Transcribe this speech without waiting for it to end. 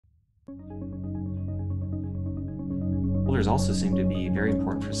Folders also seem to be very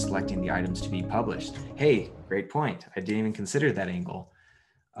important for selecting the items to be published. Hey, great point. I didn't even consider that angle.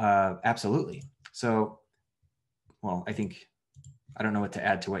 Absolutely. So, well, I don't know what to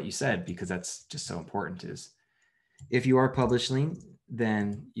add to what you said because that's just so important is if you are publishing,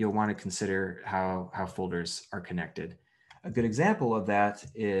 then you'll want to consider how folders are connected. A good example of that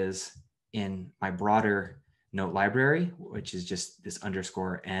is in my broader note library, which is just this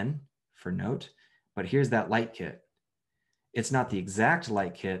 _n for note. But here's that light kit. It's not the exact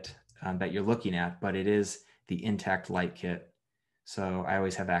light kit that you're looking at, but it is the intact light kit. So I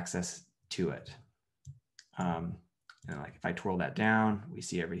always have access to it. And like if I twirl that down, we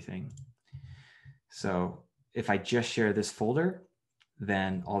see everything. So if I just share this folder,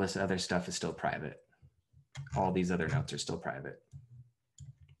 then all this other stuff is still private. All these other notes are still private.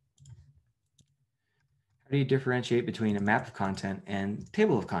 How do you differentiate between a map of content and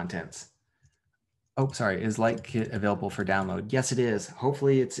table of contents? Oh, sorry, is LightKit available for download? Yes, it is.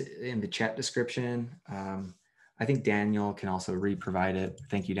 Hopefully it's in the chat description. I think Daniel can also re-provide it.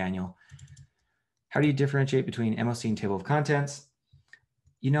 Thank you, Daniel. How do you differentiate between MOC and table of contents?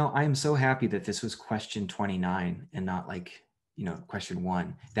 You know, I am so happy that this was question 29 and not like, you know, question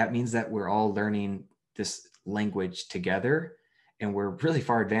 1. That means that we're all learning this language together and we're really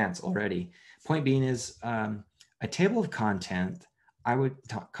far advanced already. Point being is a table of contents, I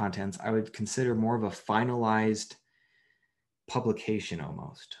would consider more of a finalized publication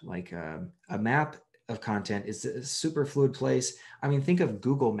almost. Like a map of content is a super fluid place. I mean, think of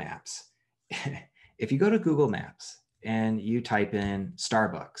Google Maps. If you go to Google Maps and you type in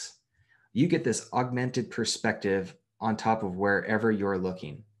Starbucks, you get this augmented perspective on top of wherever you're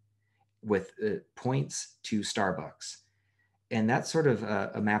looking with points to Starbucks. And that's sort of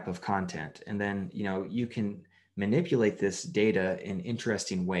a map of content. And then, you know, you can manipulate this data in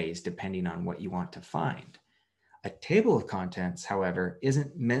interesting ways depending on what you want to find. A table of contents, however,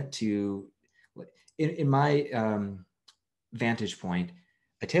 isn't meant to, in my vantage point,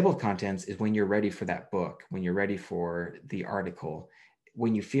 a table of contents is when you're ready for that book, when you're ready for the article,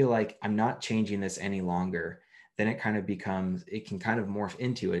 when you feel like I'm not changing this any longer, then it kind of becomes, it can kind of morph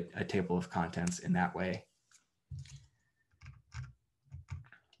into a table of contents in that way.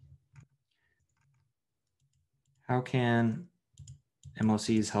 How can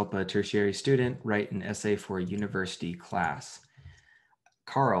MOCs help a tertiary student write an essay for a university class?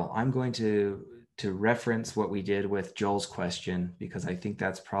 Carl, I'm going to reference what we did with Joel's question because I think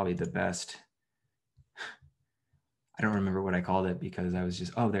that's probably the best. I don't remember what I called it because I was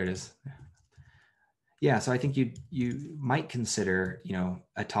just, oh, there it is. Yeah, so I think you might consider, you know,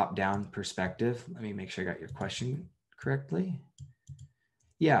 a top-down perspective. Let me make sure I got your question correctly.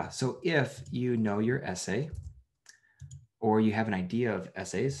 Yeah, so if you know your essay or you have an idea of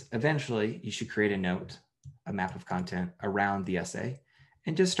essays, eventually you should create a note, a map of content around the essay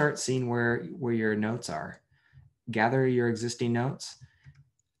and just start seeing where your notes are. Gather your existing notes,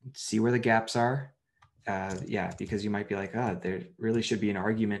 see where the gaps are. Yeah, because you might be like, oh, there really should be an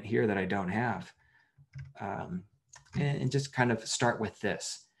argument here that I don't have. And just kind of start with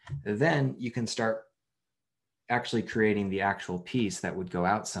this. Then you can start actually creating the actual piece that would go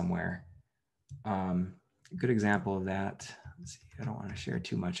out somewhere. A good example of that, let's see, I don't want to share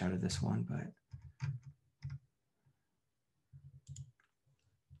too much out of this one, but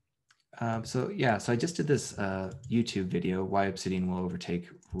so yeah, so I just did this YouTube video, Why Obsidian Will Overtake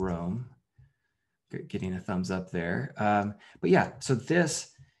Rome. Getting a thumbs up there. But yeah, so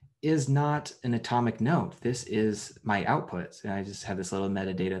this is not an atomic note. This is my output. And I just have this little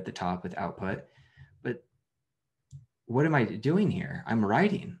metadata at the top with output. But what am I doing here? I'm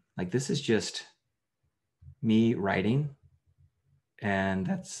writing. Like this is just me writing. And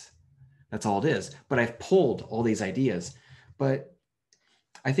that's all it is. But I've pulled all these ideas. But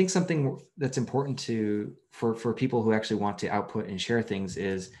I think something that's important for people who actually want to output and share things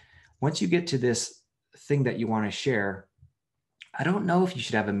is once you get to this thing that you want to share, I don't know if you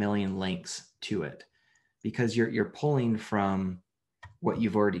should have a million links to it because you're pulling from what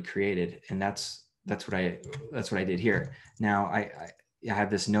you've already created, and that's what I did here. Now I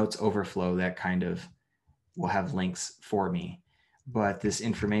have this notes overflow that kind of will have links for me, but this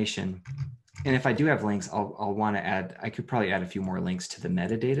information, and if I do have links, I'll want to add, I could probably add a few more links to the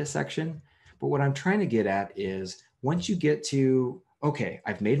metadata section. But what I'm trying to get at is once you get to, okay,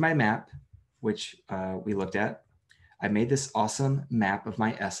 I've made my map, which we looked at. I made this awesome map of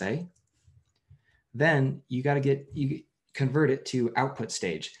my essay. Then you got to you convert it to output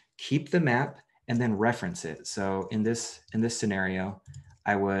stage. Keep the map and then reference it. So in this scenario,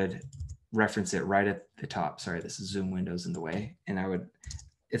 I would reference it right at the top. Sorry, this is Zoom windows in the way. And I would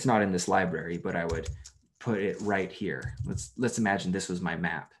it's not in this library, but I would put it right here. Let's imagine this was my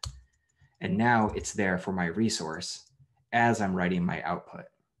map. And now it's there for my resource as I'm writing my output.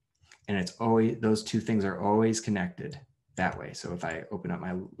 And it's always, those two things are always connected that way. So if I open up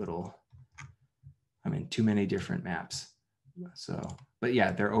my little, I'm in too many different maps. So, but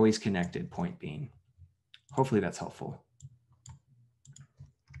yeah, they're always connected, point being. Hopefully that's helpful.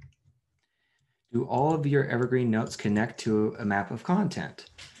 Do all of your evergreen notes connect to a map of content?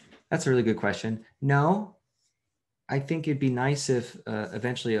 That's a really good question. No, I think it'd be nice if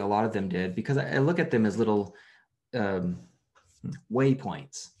eventually a lot of them did, because I look at them as little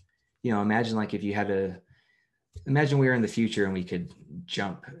waypoints. You know, imagine like if you had imagine we were in the future and we could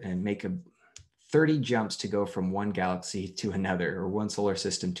jump and make 30 jumps to go from one galaxy to another or one solar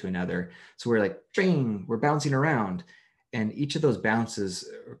system to another. So we're like, bing, we're bouncing around. And each of those bounces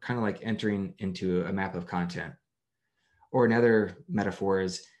are kind of like entering into a map of content. Or another metaphor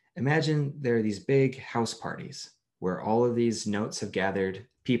is, imagine there are these big house parties where all of these notes have gathered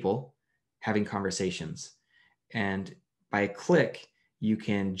people having conversations. And by a click, you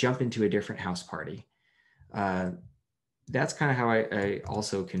can jump into a different house party. That's kind of how I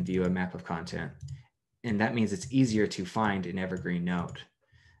also can view a map of content. And that means it's easier to find an evergreen note.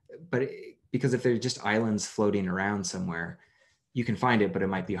 But because if they're just islands floating around somewhere, you can find it, but it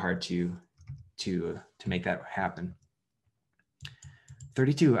might be hard to make that happen.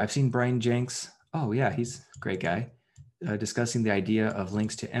 32, I've seen Brian Jenks. Oh yeah, he's a great guy. Discussing the idea of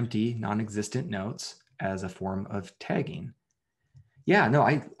links to empty, non-existent notes as a form of tagging. Yeah, no,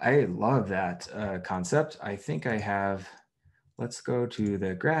 I love that concept. I think I have, let's go to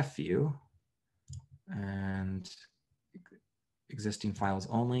the graph view and existing files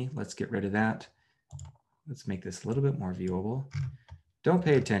only. Let's get rid of that. Let's make this a little bit more viewable. Don't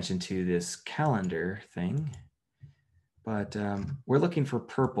pay attention to this calendar thing, but we're looking for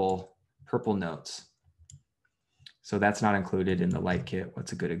purple notes. So that's not included in the light kit.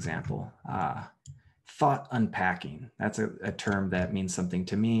 What's a good example? Thought unpacking. That's a term that means something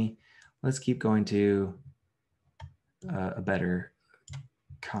to me. Let's keep going to a better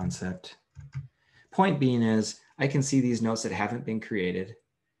concept. Point being is, I can see these notes that haven't been created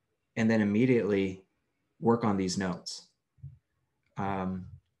and then immediately work on these notes. I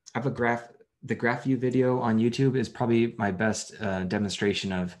have the graph view video on YouTube is probably my best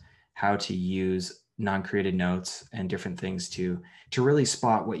demonstration of how to use non-created notes and different things to really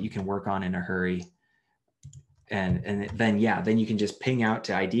spot what you can work on in a hurry. And then, yeah, then you can just ping out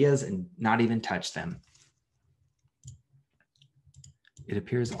to ideas and not even touch them. It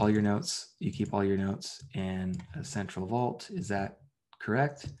appears all your notes, you keep all your notes in a central vault. Is that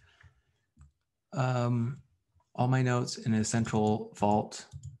correct? All my notes in a central vault.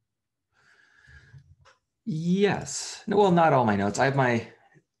 Yes. No, well, not all my notes. I have my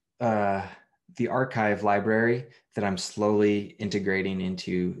the archive library that I'm slowly integrating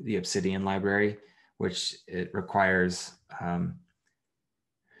into the Obsidian library, which it requires kind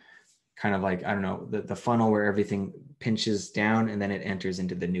of like, I don't know, the funnel where everything pinches down and then it enters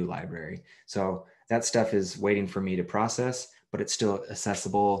into the new library. So that stuff is waiting for me to process, but it's still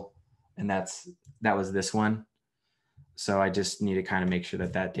accessible. And that was this one. So I just need to kind of make sure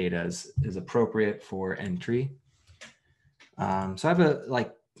that that data is appropriate for entry. So I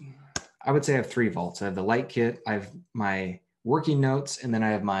have I would say I have 3 vaults. I have the light kit, I have my working notes, and then I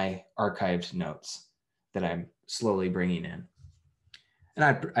have my archived notes that I'm slowly bringing in. And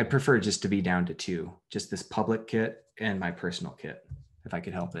I prefer just to be down to 2, just this public kit and my personal kit, if I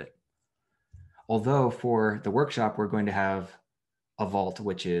could help it. Although for the workshop, we're going to have a vault,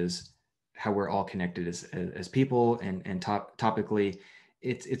 which is how we're all connected as people, and topically,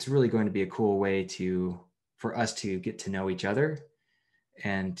 it's really going to be a cool way for us to get to know each other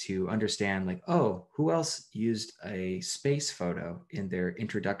and to understand, like, oh, who else used a space photo in their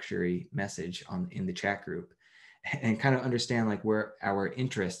introductory message in the chat group, and kind of understand like where our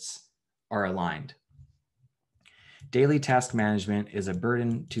interests are aligned. Daily task management is a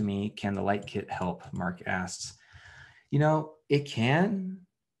burden to me. Can the light kit help? Mark asks. You know, it can,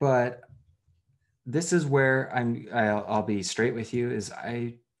 but this is where I'll be straight with you, is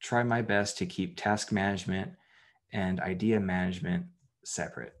I try my best to keep task management and idea management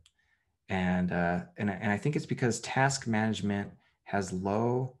separate. And I think it's because task management has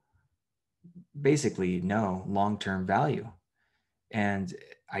basically no long-term value. And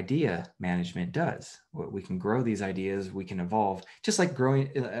idea management does. We can grow these ideas, we can evolve. Just like growing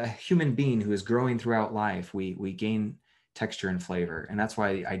a human being who is growing throughout life, we gain texture and flavor. And that's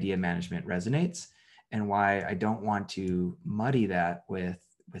why the idea management resonates, and why I don't want to muddy that with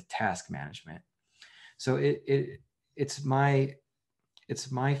task management. So it's my it's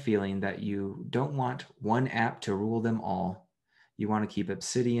my feeling that you don't want one app to rule them all. You want to keep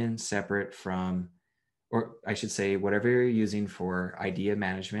Obsidian separate from, or I should say, whatever you're using for idea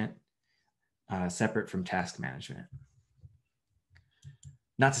management, separate from task management.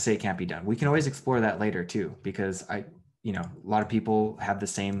 Not to say it can't be done. We can always explore that later too, because a lot of people have the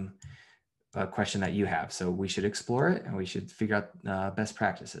same question that you have. So we should explore it and we should figure out best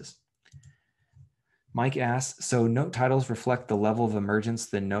practices. Mike asks, so note titles reflect the level of emergence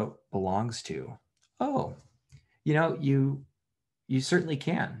the note belongs to. Oh, you certainly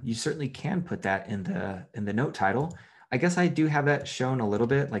can. You certainly can put that in the note title. I guess I do have that shown a little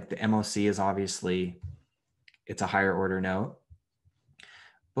bit. Like the MOC is obviously, it's a higher order note,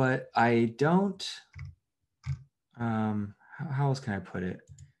 but I don't, how else can I put it?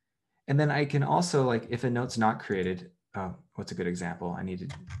 And then I can also, like, if a note's not created, what's a good example? I need to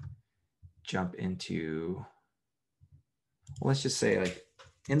jump into, well, let's just say, like,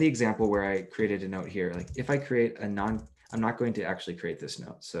 in the example where I created a note here, like if I create I'm not going to actually create this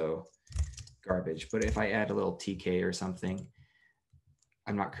note, so garbage, but if I add a little TK or something,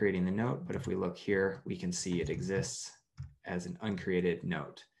 I'm not creating the note, but if we look here, we can see it exists as an uncreated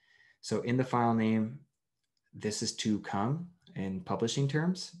note. So in the file name, this is to come in publishing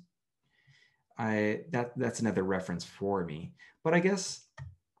terms. That's another reference for me. But I guess,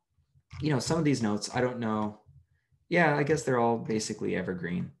 some of these notes, I don't know. Yeah, I guess they're all basically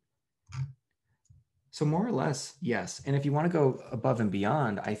evergreen. So more or less, yes. And if you want to go above and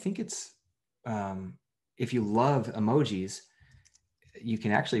beyond, I think it's, if you love emojis, you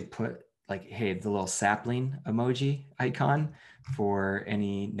can actually put like, hey, the little sapling emoji icon for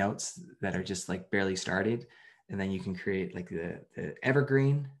any notes that are just like barely started. And then you can create like the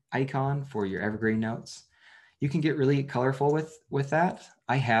evergreen icon for your evergreen notes. You can get really colorful with that.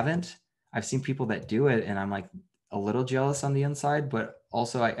 I haven't. I've seen people that do it and I'm like a little jealous on the inside, but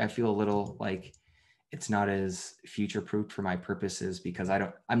also I feel a little like it's not as future-proof for my purposes because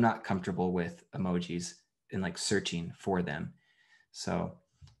I'm not comfortable with emojis and like searching for them. So,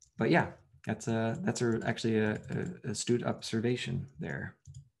 but yeah, that's actually a astute observation there.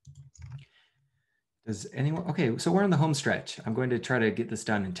 Does anyone, okay, so we're on the home stretch. I'm going to try to get this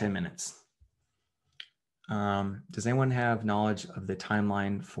done in 10 minutes. Does anyone have knowledge of the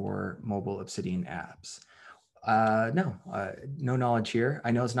timeline for mobile Obsidian apps? No knowledge here.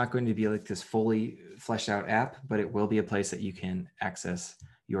 I know it's not going to be like this fully fleshed out app, but it will be a place that you can access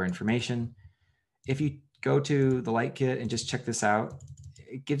your information. If you go to the Light Kit and just check this out,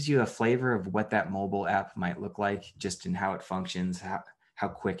 it gives you a flavor of what that mobile app might look like, just in how it functions, how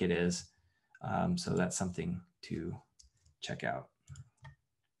quick it is. So that's something to check out.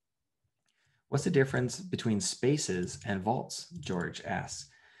 What's the difference between spaces and vaults? George asks.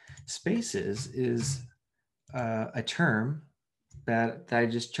 Spaces is a term that I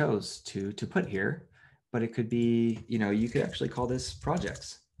just chose to put here, but it could be, you could actually call this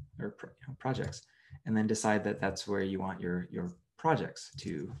projects or projects, and then decide that that's where you want your projects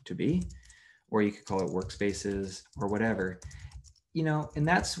to be, or you could call it workspaces or whatever, and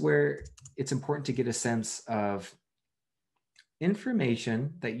that's where it's important to get a sense of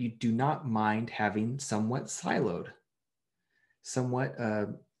information that you do not mind having somewhat siloed, somewhat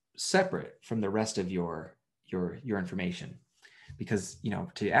separate from the rest of your information, because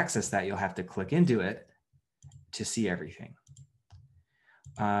to access that you'll have to click into it to see everything.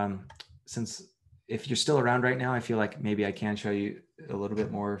 Since if you're still around right now, I feel like maybe I can show you a little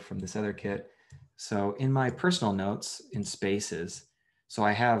bit more from this other kit. So in my personal notes in spaces, so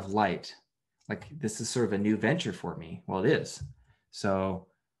I have light, like this is sort of a new venture for me. Well, it is. So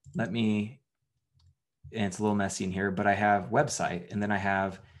let me, and it's a little messy in here, but I have website, and then I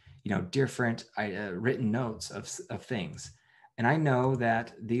have, different written notes of things. And I know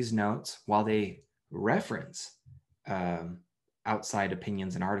that these notes, while they reference outside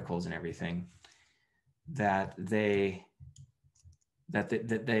opinions and articles and everything, that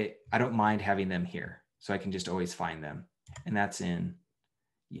I don't mind having them here. So I can just always find them. And that's in,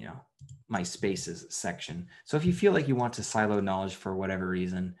 my spaces section. So if you feel like you want to silo knowledge for whatever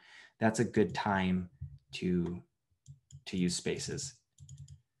reason, that's a good time to use spaces.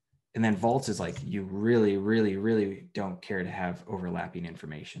 And then vaults is like, you really, really, really don't care to have overlapping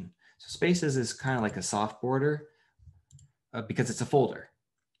information. So spaces is kind of like a soft border because it's a folder,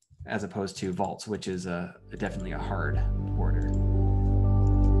 as opposed to vaults, which is definitely a hard border.